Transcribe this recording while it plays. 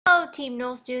Team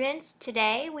Newell students.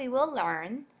 Today we will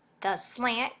learn the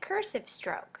slant cursive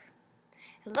stroke.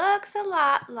 It looks a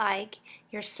lot like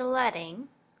you're sledding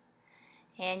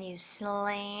and you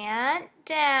slant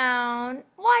down.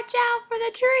 Watch out for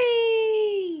the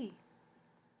tree!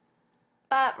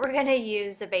 But we're going to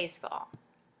use a baseball.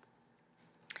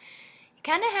 You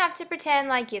kind of have to pretend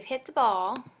like you've hit the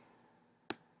ball,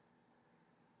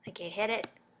 like you hit it,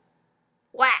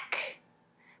 whack!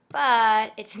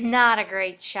 But it's not a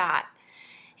great shot.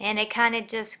 And it kind of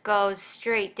just goes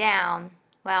straight down.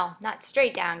 Well, not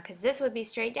straight down, because this would be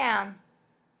straight down.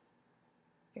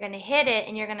 You're going to hit it,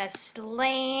 and you're going to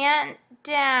slant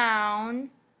down.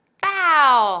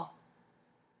 Foul!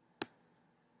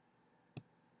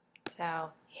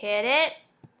 So, hit it,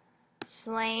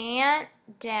 slant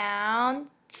down,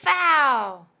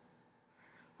 foul.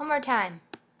 One more time.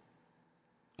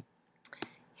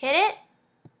 Hit it,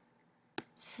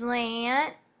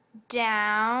 slant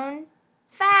down,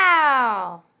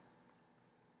 foul.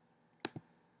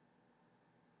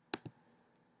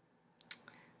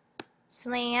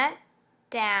 Slant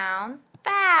down,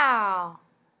 foul.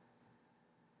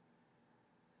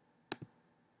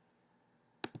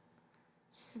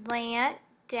 Slant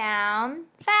down,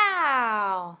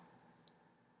 foul.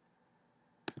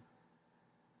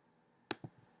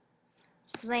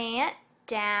 Slant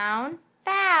down,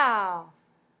 foul.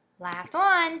 Last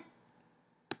one.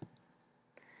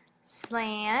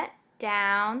 Slant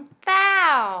down,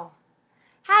 foul.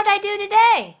 How'd I do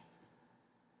today?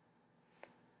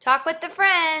 Talk with a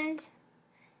friend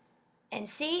and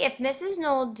see if Mrs.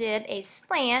 Newell did a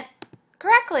slant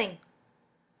correctly.